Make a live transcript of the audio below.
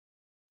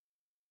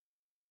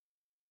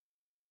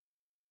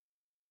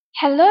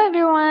Hello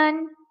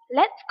everyone.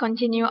 Let's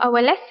continue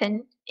our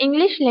lesson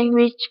English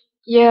Language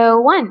Year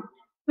 1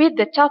 with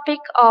the topic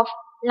of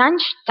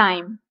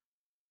lunchtime.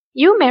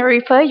 You may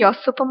refer your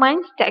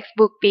Superminds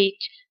textbook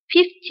page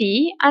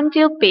 50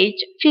 until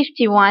page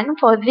 51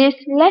 for this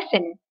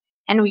lesson.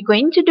 And we're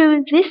going to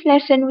do this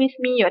lesson with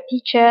me, your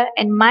teacher,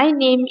 and my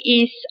name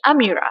is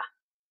Amirah.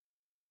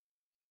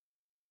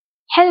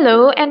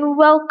 Hello and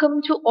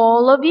welcome to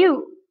all of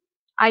you.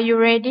 Are you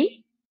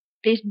ready?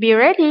 Please be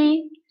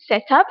ready.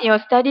 Set up your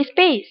study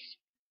space.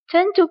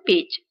 Turn to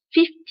page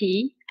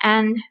 50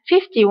 and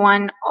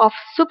 51 of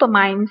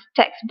Superminds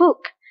textbook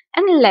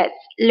and let's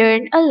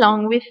learn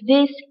along with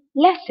this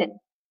lesson.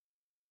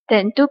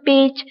 Turn to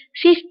page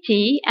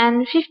 50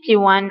 and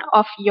 51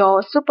 of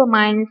your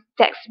Superminds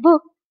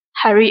textbook.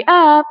 Hurry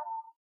up!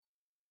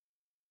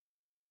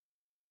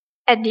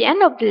 At the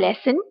end of the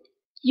lesson,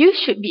 you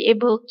should be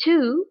able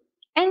to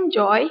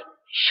enjoy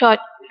short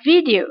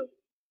video.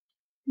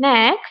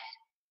 Next,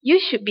 you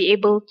should be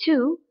able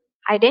to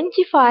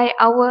identify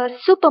our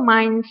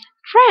Superminds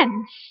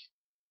friends.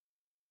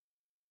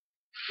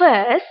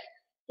 First,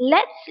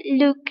 let's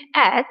look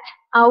at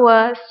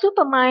our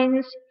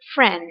Superminds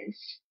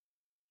friends.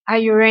 Are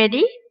you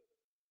ready?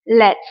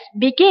 Let's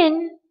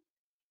begin.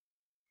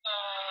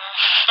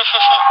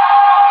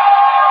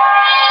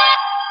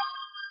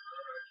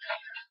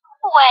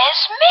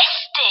 Where's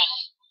Misty?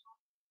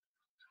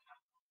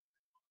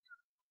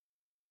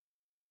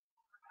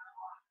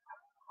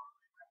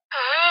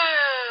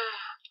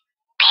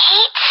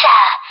 Pizza!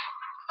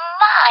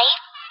 My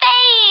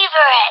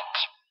favorite!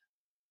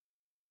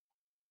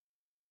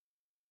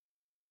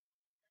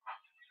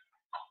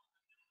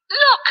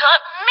 Look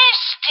at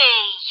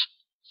Misty!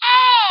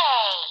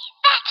 Hey,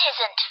 that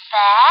isn't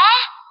fair!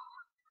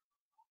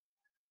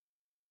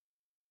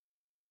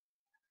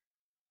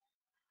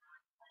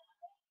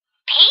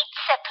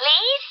 Pizza,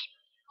 please?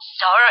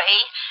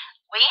 Sorry,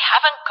 we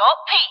haven't got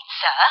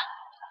pizza.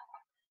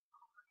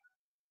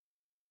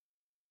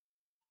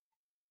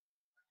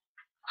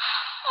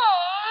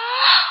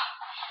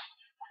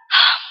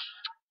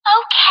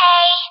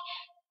 Okay,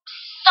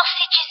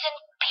 sausages and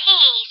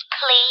peas,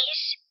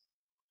 please.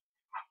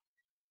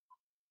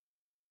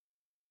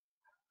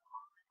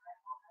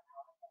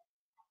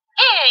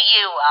 Here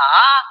you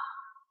are.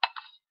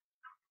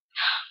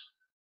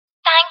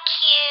 Thank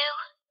you.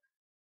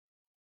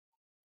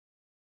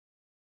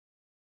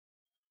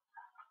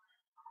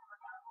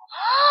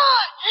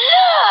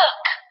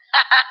 Look!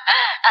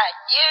 A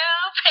new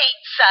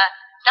pizza,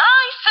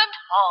 nice and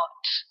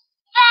hot.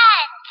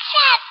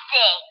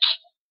 Fantastic!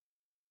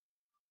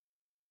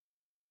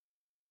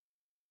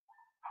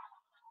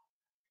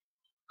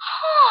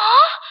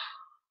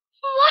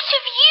 What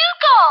have you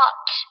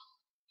got?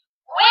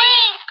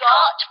 We've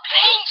got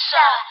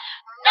pizza,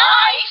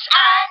 nice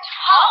and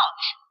hot.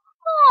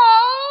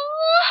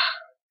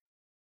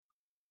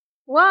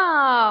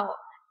 Wow,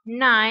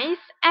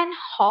 nice and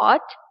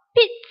hot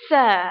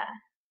pizza.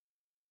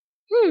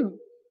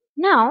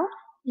 Now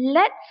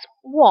let's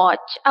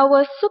watch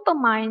our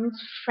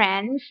Superminds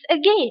friends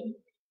again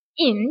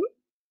in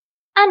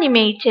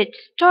animated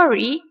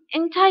story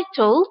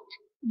entitled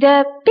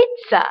The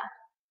Pizza.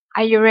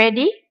 Are you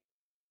ready?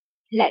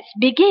 Let's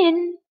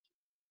begin.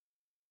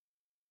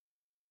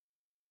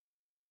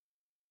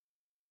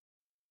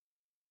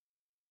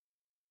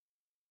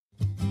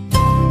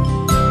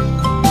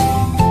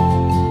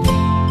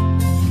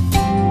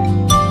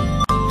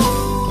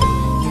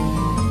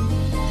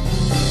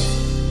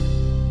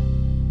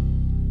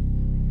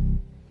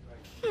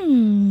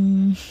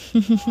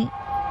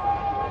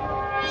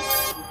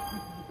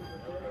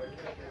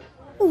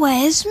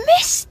 Where's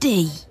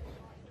Misty?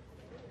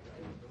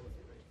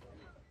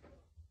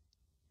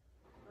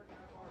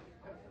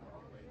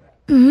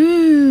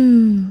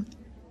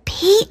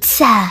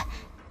 Pizza!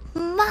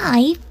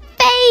 My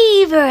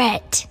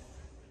favorite!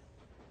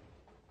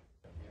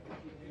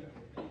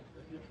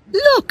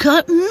 Look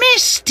at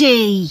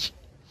Misty!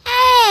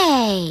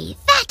 Hey,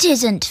 that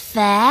isn't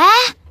fair.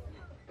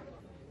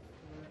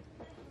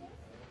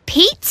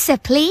 Pizza,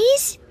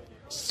 please?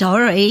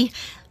 Sorry,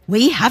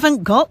 we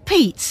haven't got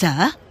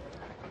pizza.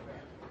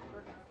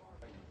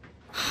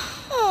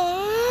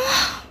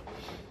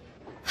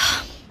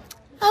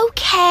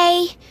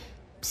 Okay,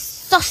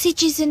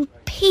 sausages and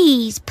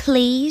peas,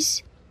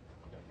 please.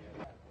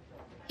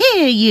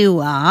 Here you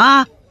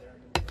are.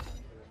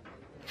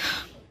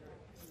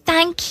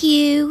 Thank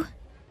you.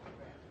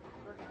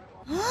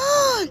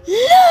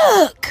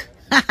 Look!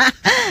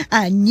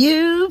 A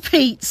new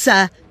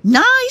pizza,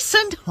 nice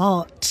and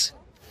hot.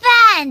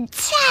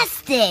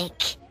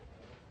 Fantastic!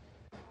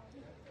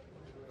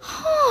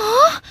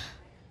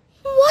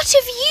 What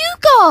have you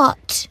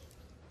got?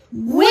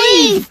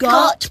 We've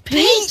got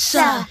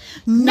pizza,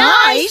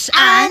 nice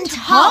and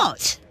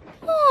hot.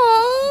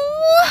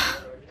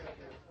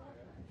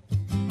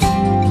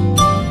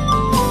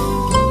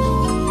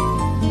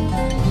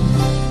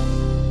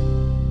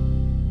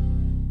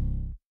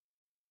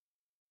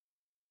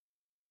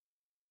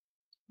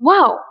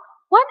 Wow,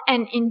 what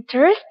an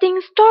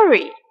interesting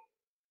story!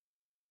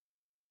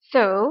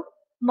 So,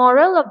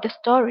 Moral of the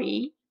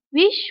story,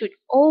 we should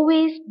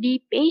always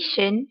be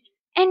patient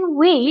and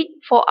wait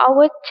for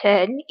our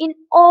turn in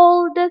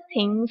all the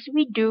things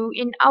we do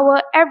in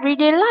our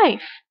everyday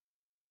life.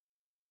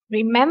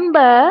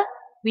 Remember,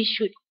 we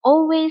should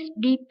always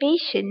be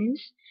patient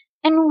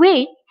and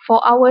wait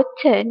for our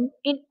turn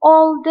in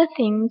all the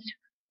things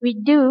we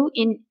do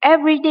in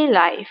everyday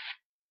life.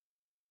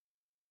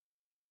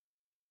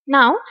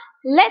 Now,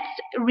 let's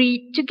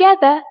read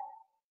together.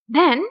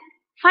 Then,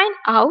 find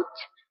out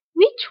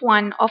which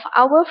one of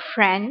our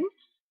friends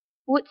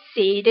would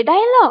say the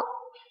dialogue.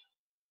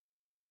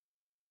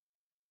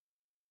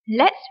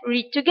 Let's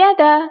read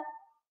together.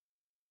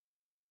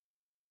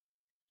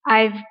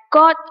 I've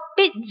got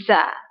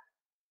pizza.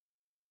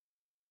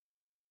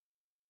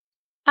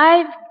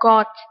 I've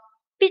got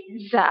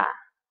pizza.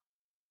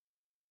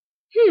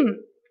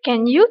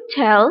 Can you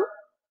tell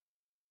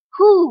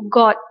who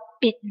got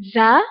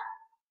pizza?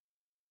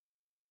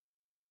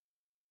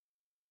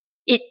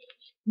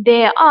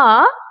 There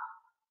are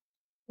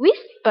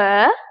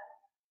Whisper,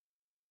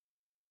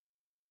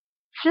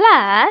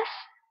 Flash,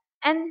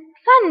 and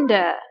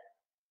Thunder.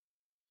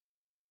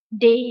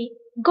 They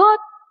got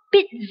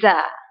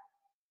pizza.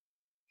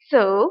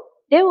 So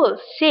they will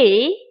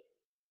say,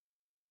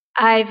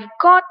 I've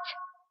got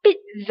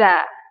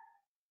pizza.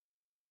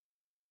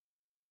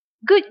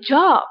 Good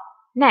job.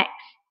 Next,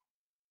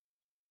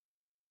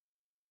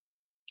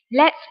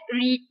 let's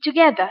read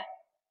together.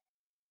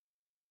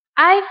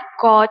 I've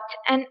got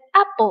an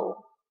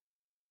apple.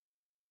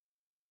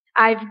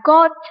 I've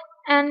got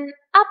an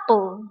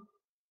apple.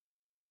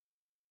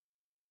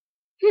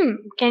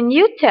 Can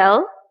you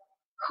tell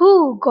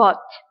who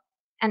got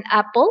an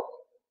apple?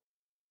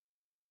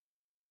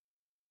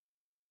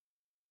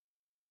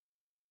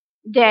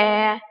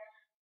 There,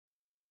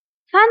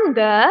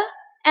 Thunder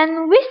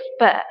and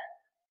Whisper.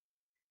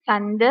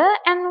 Thunder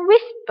and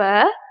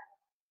Whisper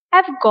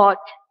have got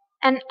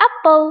an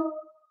apple.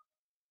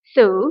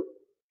 So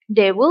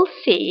they will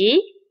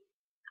say,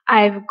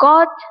 I've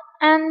got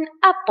an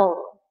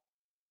apple.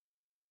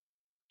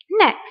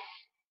 Next,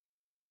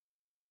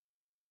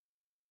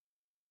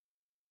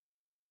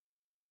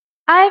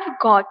 I've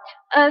got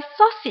a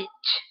sausage.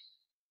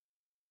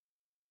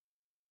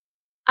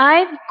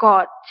 I've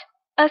got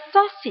a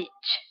sausage.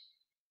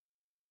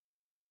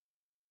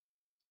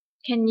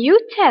 Can you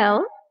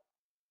tell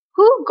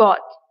who got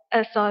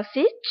a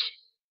sausage?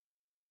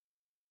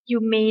 You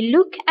may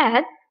look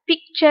at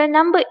picture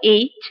number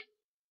 8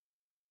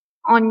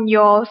 on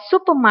your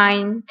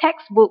Supermind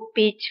textbook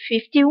page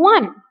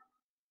 51.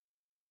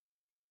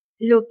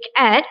 Look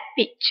at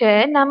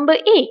picture number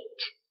 8.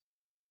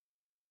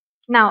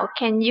 Now,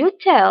 can you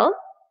tell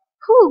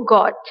who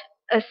got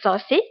a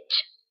sausage?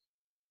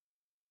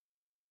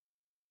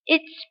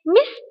 It's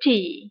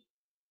Misty.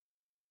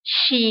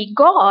 She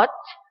got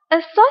a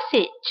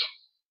sausage.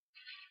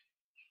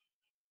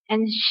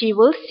 And she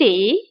will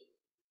say,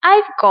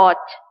 I've got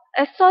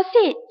a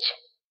sausage.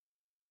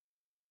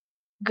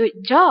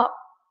 Good job.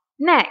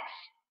 Next,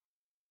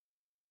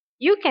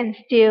 you can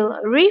still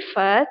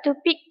refer to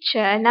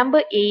picture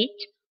number 8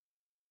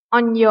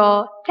 on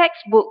your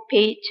textbook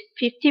page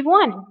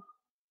 51.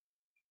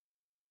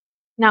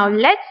 Now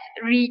let's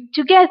read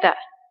together.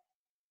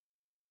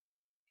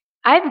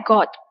 I've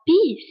got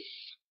peas.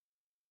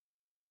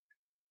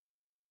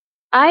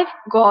 I've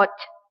got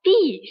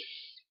peas.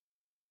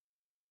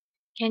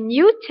 Can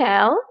you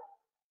tell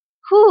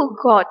who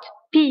got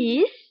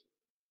peas?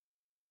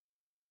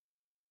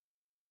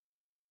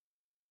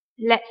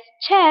 Let's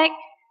check.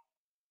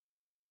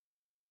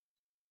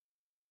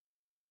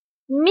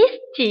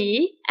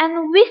 Misty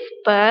and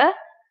Whisper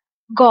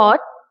got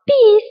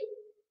peas.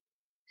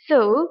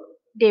 So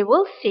they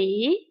will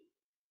say,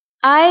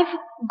 I've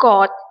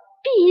got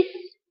peas.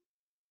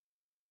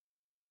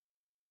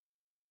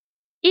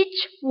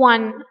 Each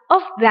one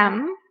of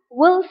them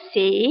will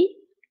say,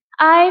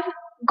 I've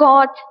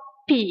got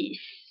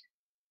peas.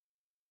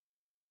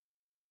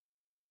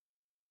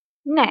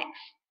 Next,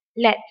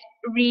 let's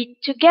read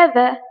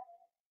together.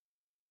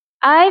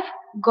 I've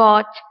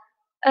got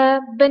a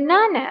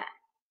banana.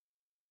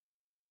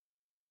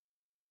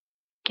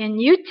 Can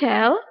you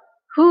tell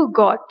who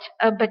got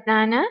a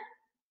banana?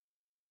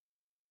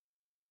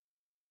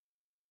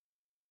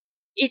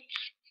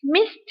 It's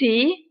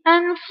Misty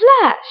and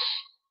Flash.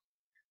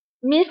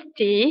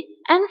 Misty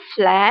and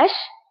Flash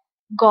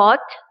got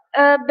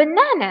a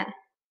banana.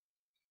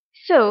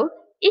 So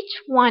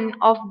each one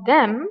of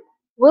them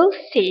will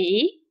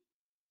say,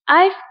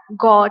 I've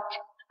got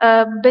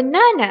a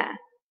banana.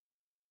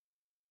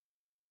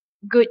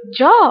 Good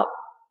job!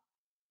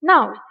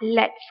 Now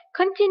let's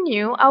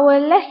continue our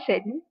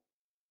lesson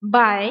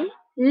by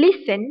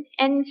listen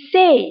and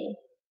say.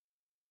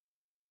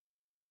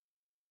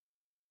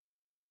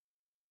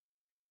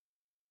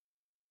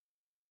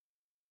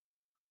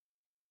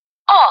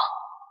 Oh,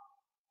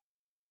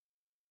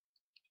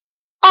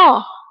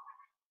 oh,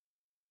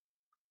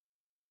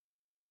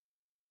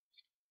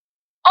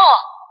 oh,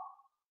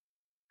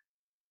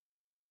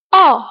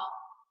 oh,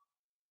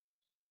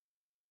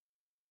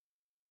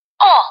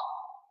 oh.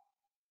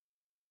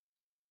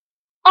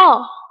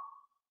 4.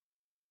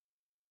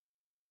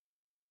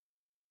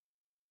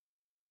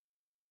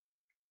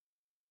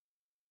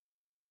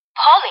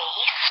 Polly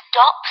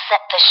stops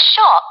at the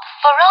shop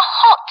for a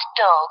hot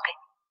dog.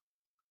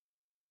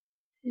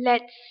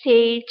 Let's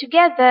say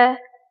together.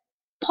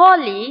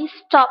 Polly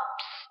stops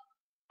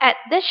at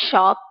the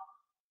shop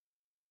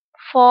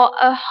for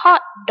a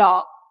hot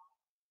dog.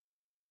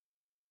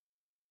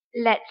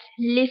 Let's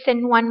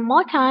listen one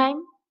more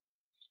time.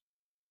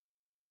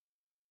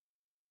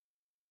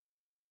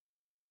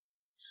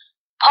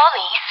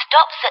 Polly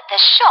stops at the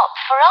shop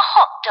for a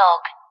hot dog.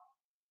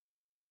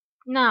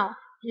 Now,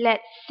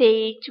 let's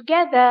say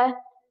together.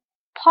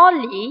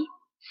 Polly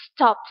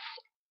stops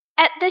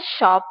at the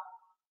shop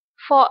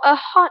for a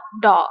hot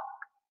dog.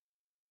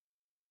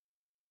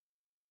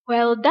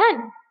 Well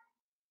done.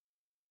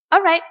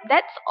 Alright,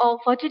 that's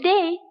all for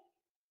today.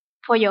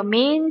 For your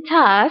main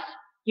task,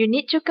 you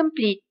need to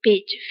complete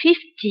page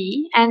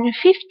 50 and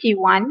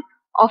 51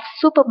 of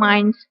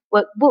Superminds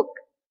workbook.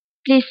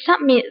 Please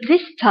submit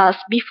this task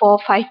before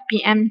 5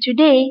 p.m.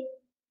 today.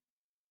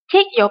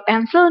 Take your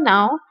pencil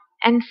now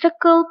and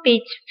circle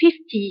page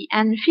 50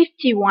 and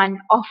 51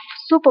 of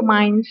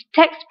Superminds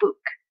textbook.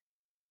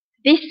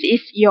 This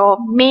is your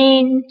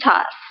main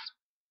task.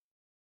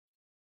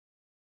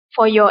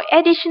 For your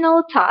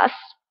additional task,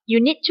 you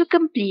need to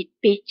complete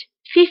page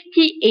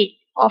 58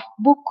 of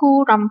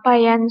Buku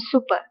Rampayan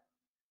Super.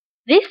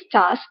 This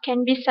task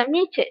can be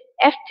submitted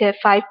after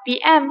 5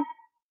 p.m.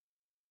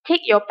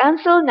 Take your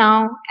pencil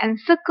now and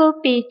circle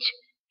page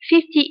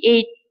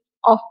 58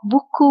 of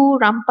Buku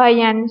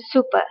Rampayan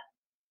Super.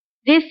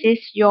 This is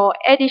your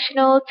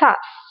additional task.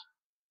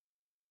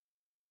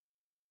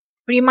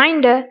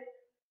 Reminder,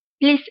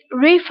 please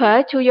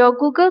refer to your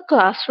Google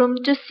Classroom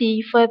to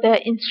see further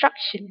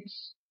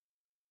instructions.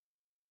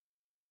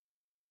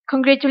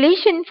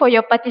 Congratulations for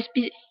your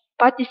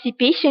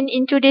participation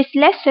in today's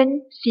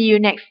lesson. See you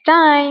next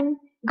time.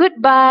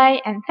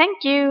 Goodbye and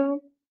thank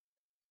you.